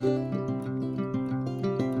Hey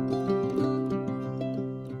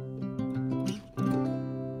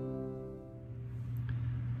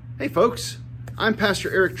folks, I'm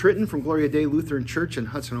Pastor Eric Tritton from Gloria Dei Lutheran Church in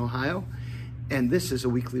Hudson, Ohio, and this is a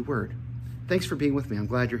weekly word. Thanks for being with me. I'm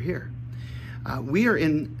glad you're here. We are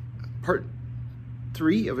in part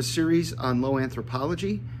 3 of a series on low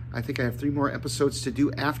anthropology. I think I have 3 more episodes to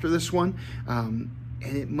do after this one,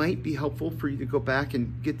 and it might be helpful for you to go back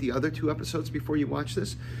and get the other 2 episodes before you watch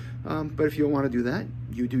this. But if you don't want to do that,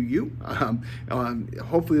 you do you.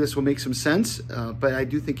 Hopefully this will make some sense, but I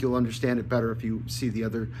do think you'll understand it better if you see the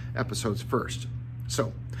other episodes first.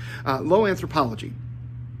 So, low anthropology.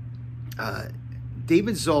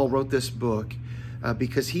 David Zahl wrote this book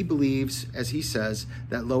because he believes, as he says,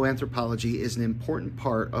 that low anthropology is an important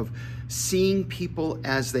part of seeing people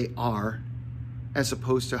as they are, as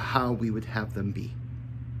opposed to how we would have them be.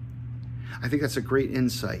 I think that's a great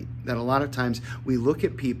insight, that a lot of times we look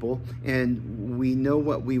at people and we know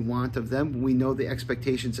what we want of them. We know the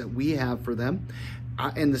expectations that we have for them.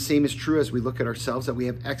 And the same is true as we look at ourselves, that we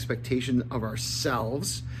have expectations of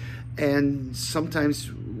ourselves. And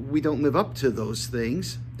sometimes we don't live up to those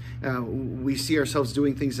things. We see ourselves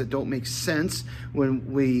doing things that don't make sense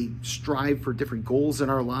when we strive for different goals in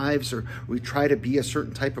our lives, or we try to be a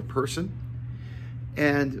certain type of person.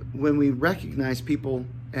 And when we recognize people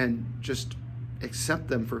and just accept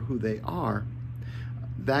them for who they are,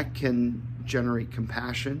 that can generate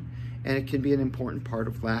compassion, and it can be an important part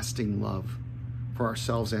of lasting love for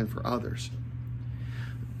ourselves and for others.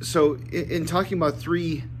 So in talking about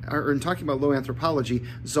low anthropology,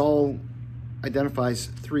 Zahl identifies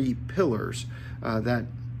 3 pillars that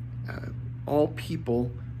all people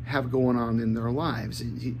have going on in their lives.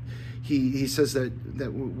 He says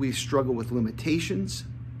that we struggle with limitations,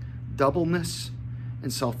 doubleness,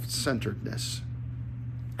 and self-centeredness.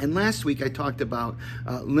 And last week I talked about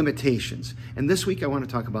limitations, and this week I want to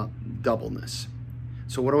talk about doubleness.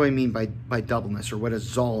 So what do I mean by doubleness, or what does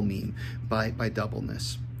Zahl mean by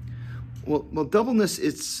doubleness? Well, doubleness,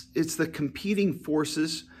 it's the competing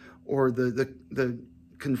forces, or the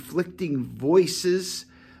conflicting voices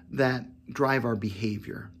that drive our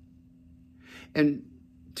behavior. And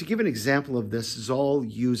to give an example of this, Zahl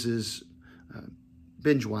uses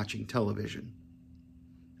binge watching television.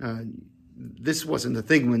 This wasn't a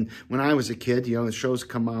thing when I was a kid. The shows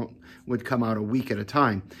would come out a week at a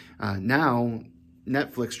time. Now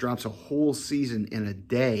Netflix drops a whole season in a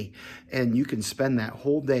day, and you can spend that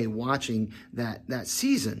whole day watching that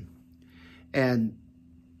season. And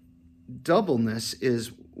doubleness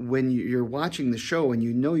is when you're watching the show and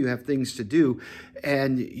you know you have things to do,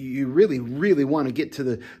 and you really, really want to get to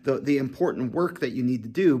the important work that you need to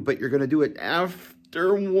do, but you're going to do it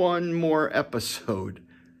after one more episode.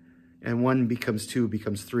 And 1 becomes 2,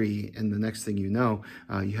 becomes 3, and the next thing you know,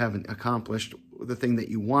 you haven't accomplished the thing that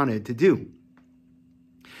you wanted to do.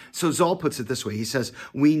 So Zahl puts it this way. He says,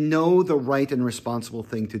 we know the right and responsible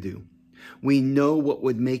thing to do. We know what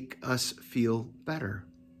would make us feel better.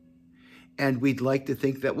 And we'd like to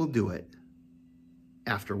think that we'll do it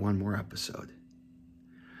after 1 more episode.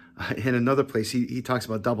 In another place, he talks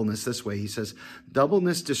about doubleness this way. He says,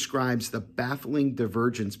 doubleness describes the baffling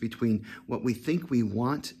divergence between what we think we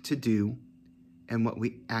want to do and what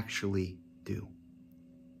we actually do.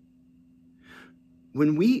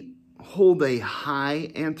 When we hold a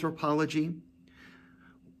high anthropology,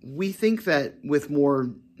 we think that with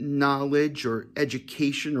more knowledge or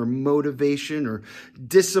education or motivation or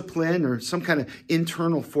discipline or some kind of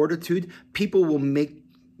internal fortitude, people will make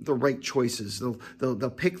the right choices. They'll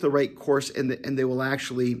pick the right course, and they will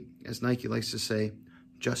actually, as Nike likes to say,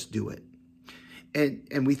 just do it.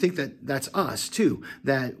 And we think that that's us too,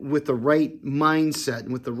 that with the right mindset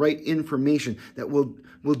and with the right information, that we'll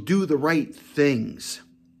do the right things.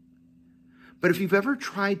 But if you've ever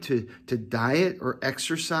tried to diet or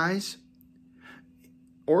exercise,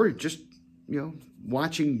 or just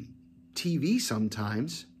watching TV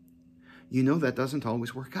sometimes, that doesn't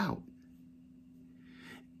always work out.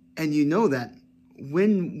 And that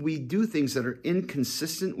when we do things that are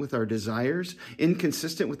inconsistent with our desires,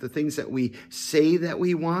 inconsistent with the things that we say that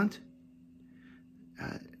we want,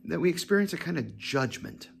 that we experience a kind of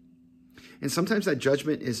judgment. And sometimes that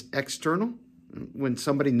judgment is external. When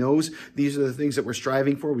somebody knows these are the things that we're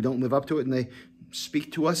striving for, we don't live up to it, and they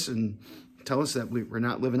speak to us and tell us that we're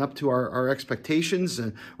not living up to our expectations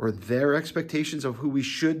or their expectations of who we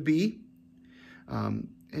should be.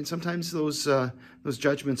 And sometimes those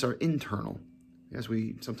judgments are internal, as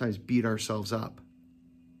we sometimes beat ourselves up.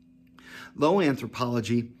 Low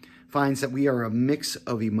anthropology finds that we are a mix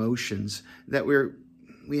of emotions, that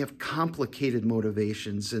we have complicated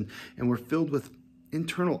motivations, and we're filled with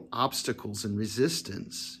internal obstacles and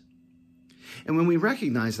resistance. And when we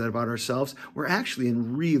recognize that about ourselves, we're actually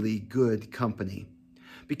in really good company.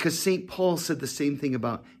 Because St. Paul said the same thing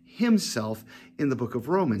about himself in the book of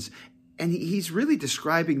Romans. And he's really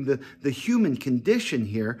describing the human condition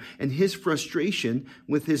here and his frustration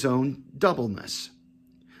with his own doubleness.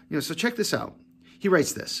 So check this out. He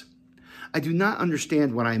writes this: I do not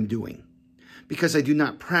understand what I am doing, because I do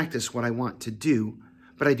not practice what I want to do,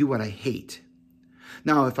 but I do what I hate.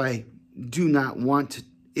 Now, if I do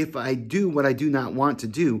what I do not want to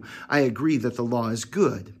do, I agree that the law is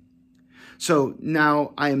good. So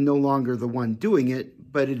now I am no longer the one doing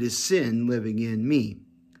it, but it is sin living in me.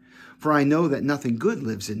 For I know that nothing good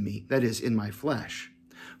lives in me, that is, in my flesh.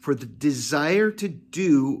 For the desire to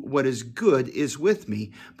do what is good is with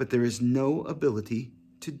me, but there is no ability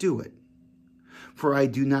to do it. For I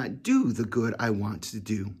do not do the good I want to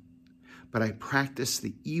do, but I practice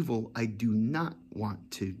the evil I do not want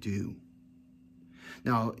to do.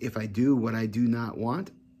 Now, if I do what I do not want,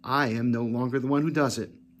 I am no longer the one who does it,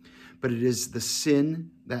 but it is the sin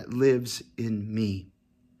that lives in me.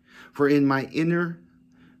 For in my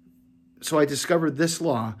So I discovered this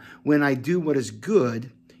law: when I do what is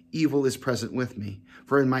good, evil is present with me.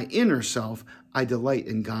 For in my inner self, I delight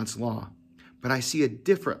in God's law. But I see a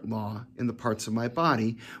different law in the parts of my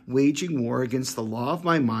body, waging war against the law of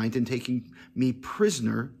my mind and taking me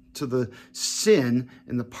prisoner to the sin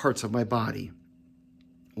in the parts of my body.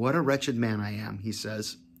 What a wretched man I am, he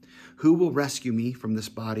says. Who will rescue me from this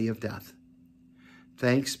body of death?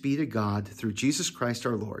 Thanks be to God through Jesus Christ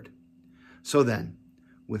our Lord. So then,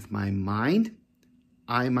 with my mind,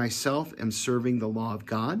 I myself am serving the law of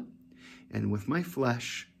God, and with my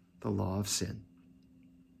flesh, the law of sin.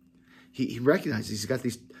 He recognizes he's got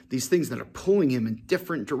these things that are pulling him in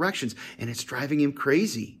different directions, and it's driving him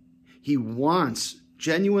crazy. He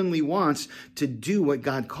genuinely wants to do what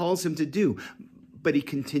God calls him to do, but he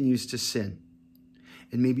continues to sin.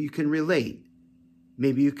 And maybe you can relate.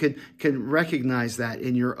 Maybe you can recognize that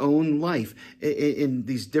in your own life, in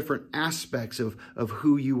these different aspects of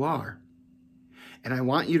who you are. And I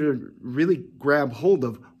want you to really grab hold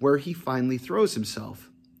of where he finally throws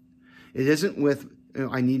himself. It isn't with,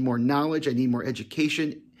 I need more knowledge, I need more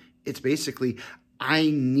education. It's basically,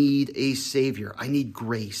 I need a Savior. I need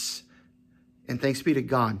grace. And thanks be to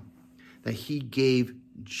God that he gave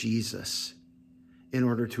Jesus in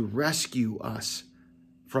order to rescue us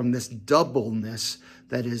from this doubleness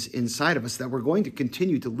that is inside of us that we're going to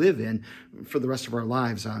continue to live in for the rest of our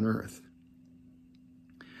lives on earth.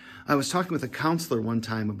 I was talking with a counselor one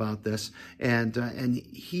time about this, and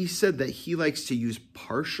he said that he likes to use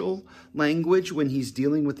partial language when he's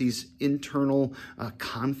dealing with these internal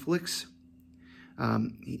conflicts.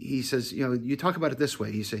 He says, you talk about it this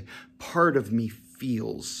way. You say, part of me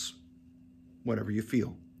feels whatever you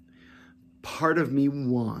feel. Part of me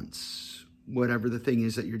wants whatever the thing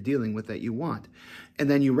is that you're dealing with that you want. And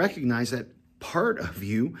then you recognize that part of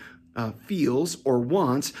you feels or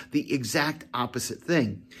wants the exact opposite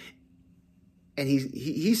thing. And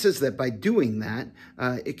he says that by doing that,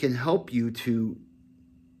 it can help you to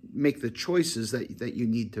make the choices that you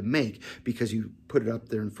need to make, because you put it up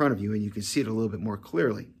there in front of you and you can see it a little bit more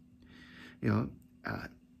clearly. And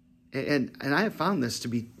I have found this to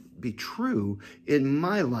be true in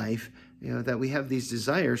my life, that we have these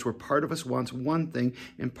desires where part of us wants one thing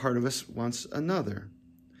and part of us wants another.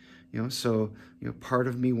 So part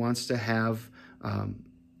of me wants to have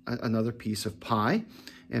another piece of pie,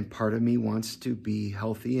 and part of me wants to be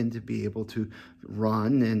healthy and to be able to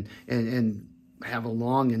run and have a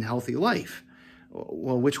long and healthy life.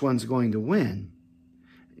 Well, which one's going to win?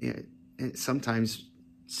 And sometimes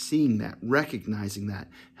seeing that, recognizing that,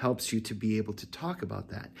 helps you to be able to talk about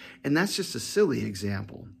that. And that's just a silly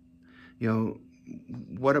example.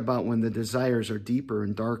 What about when the desires are deeper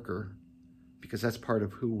and darker? Because that's part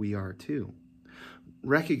of who we are too.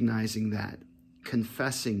 Recognizing that,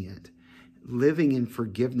 confessing it, living in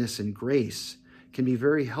forgiveness and grace can be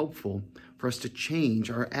very helpful for us to change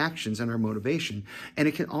our actions and our motivation. And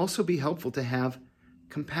it can also be helpful to have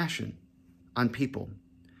compassion on people.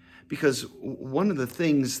 Because one of the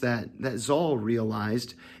things that Zahl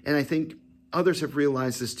realized, and I think others have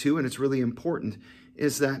realized this too, and it's really important,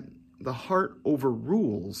 is that the heart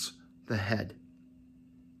overrules the head.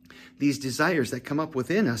 These desires that come up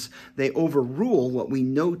within us, they overrule what we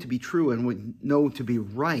know to be true and we know to be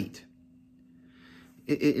right.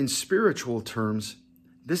 In spiritual terms,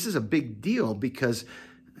 this is a big deal, because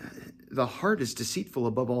the heart is deceitful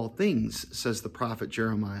above all things, says the prophet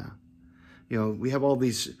Jeremiah. We have all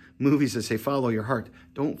these movies that say, follow your heart.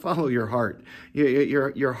 Don't follow your heart.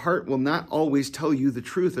 Your heart will not always tell you the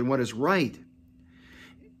truth and what is right.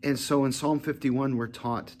 And so in Psalm 51, we're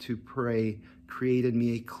taught to pray, create in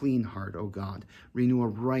me a clean heart, O God, renew a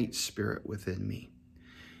right spirit within me.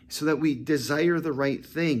 So that we desire the right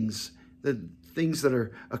things, the things that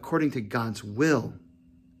are according to God's will.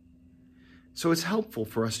 So it's helpful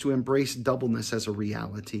for us to embrace doubleness as a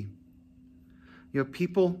reality.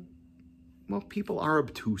 People are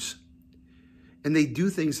obtuse. And they do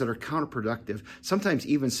things that are counterproductive, sometimes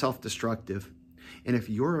even self-destructive. And if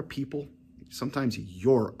you're a people, sometimes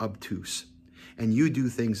you're obtuse. And you do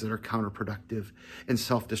things that are counterproductive and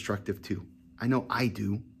self-destructive too. I know I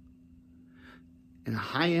do. And a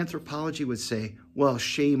high anthropology would say, well,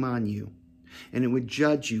 shame on you. And it would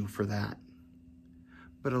judge you for that.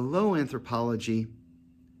 But a low anthropology,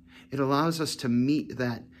 it allows us to meet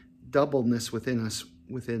that doubleness within us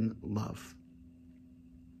within love.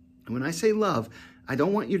 And when I say love, I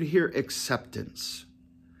don't want you to hear acceptance,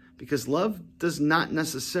 because love does not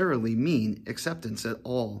necessarily mean acceptance at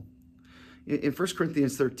all. In 1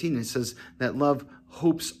 Corinthians 13, it says that love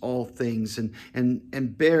hopes all things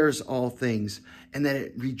and bears all things, and that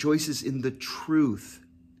it rejoices in the truth.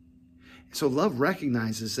 So love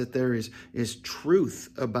recognizes that there is truth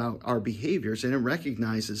about our behaviors, and it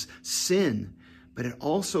recognizes sin, but it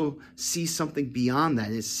also sees something beyond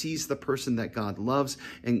that. It sees the person that God loves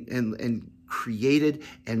and created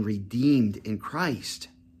and redeemed in Christ.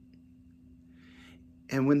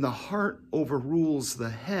 And when the heart overrules the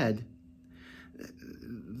head,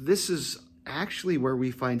 this is actually where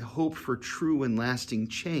we find hope for true and lasting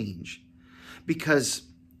change, because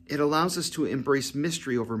it allows us to embrace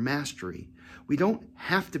mystery over mastery. We don't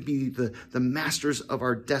have to be the masters of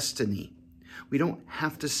our destiny. We don't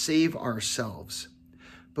have to save ourselves,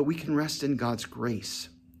 but we can rest in God's grace.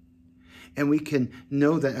 And we can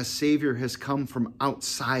know that a Savior has come from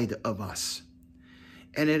outside of us.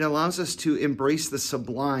 And it allows us to embrace the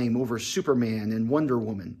sublime over Superman and Wonder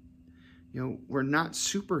Woman. We're not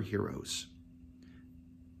superheroes,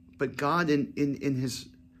 but God in his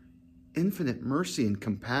infinite mercy and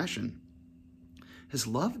compassion has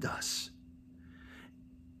loved us.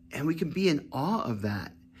 And we can be in awe of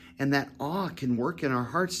that. And that awe can work in our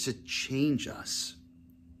hearts to change us.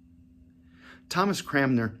 Thomas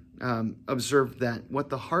Cranmer observed that what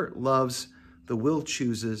the heart loves, the will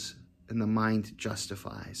chooses, and the mind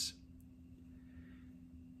justifies.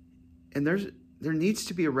 And there needs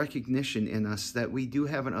to be a recognition in us that we do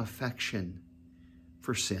have an affection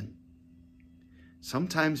for sin.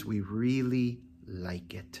 Sometimes we really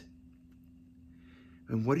like it.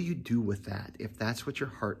 And what do you do with that if that's what your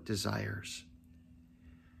heart desires?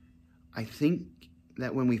 I think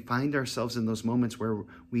that when we find ourselves in those moments where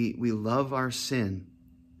we love our sin,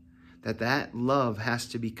 that love has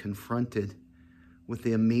to be confronted with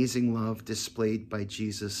the amazing love displayed by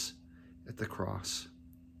Jesus at the cross.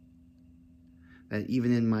 That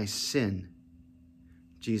even in my sin,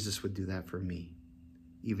 Jesus would do that for me.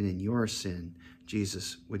 Even in your sin,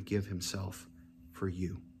 Jesus would give himself for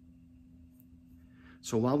you.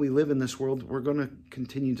 So while we live in this world, we're going to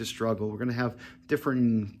continue to struggle. We're going to have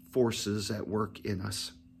different forces at work in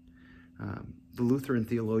us. The Lutheran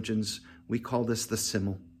theologians, we call this the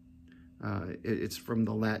simul. It's from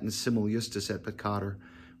the Latin simul justus et peccator.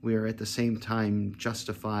 We are at the same time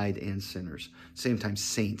justified and sinners. Same time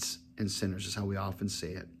saints and sinners is how we often say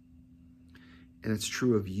it. And it's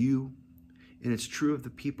true of you, and it's true of the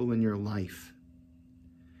people in your life.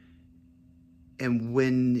 And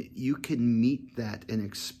when you can meet that and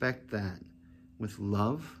expect that with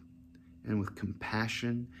love and with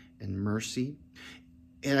compassion and mercy,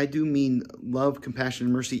 and I do mean love, compassion,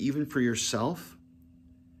 and mercy even for yourself,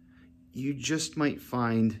 you just might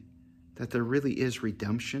find that there really is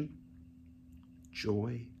redemption,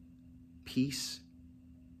 joy, peace,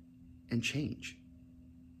 and change.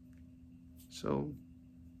 So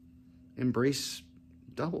embrace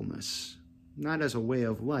doubleness, not as a way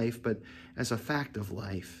of life, but as a fact of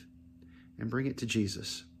life, and bring it to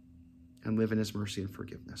Jesus and live in his mercy and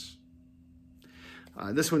forgiveness.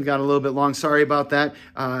 This one got a little bit long. Sorry about that.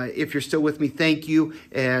 If you're still with me, thank you.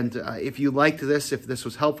 And if you liked this, if this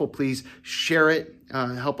was helpful, please share it.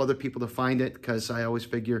 Help other people to find it, because I always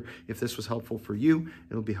figure if this was helpful for you,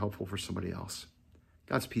 it'll be helpful for somebody else.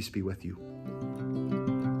 God's peace be with you.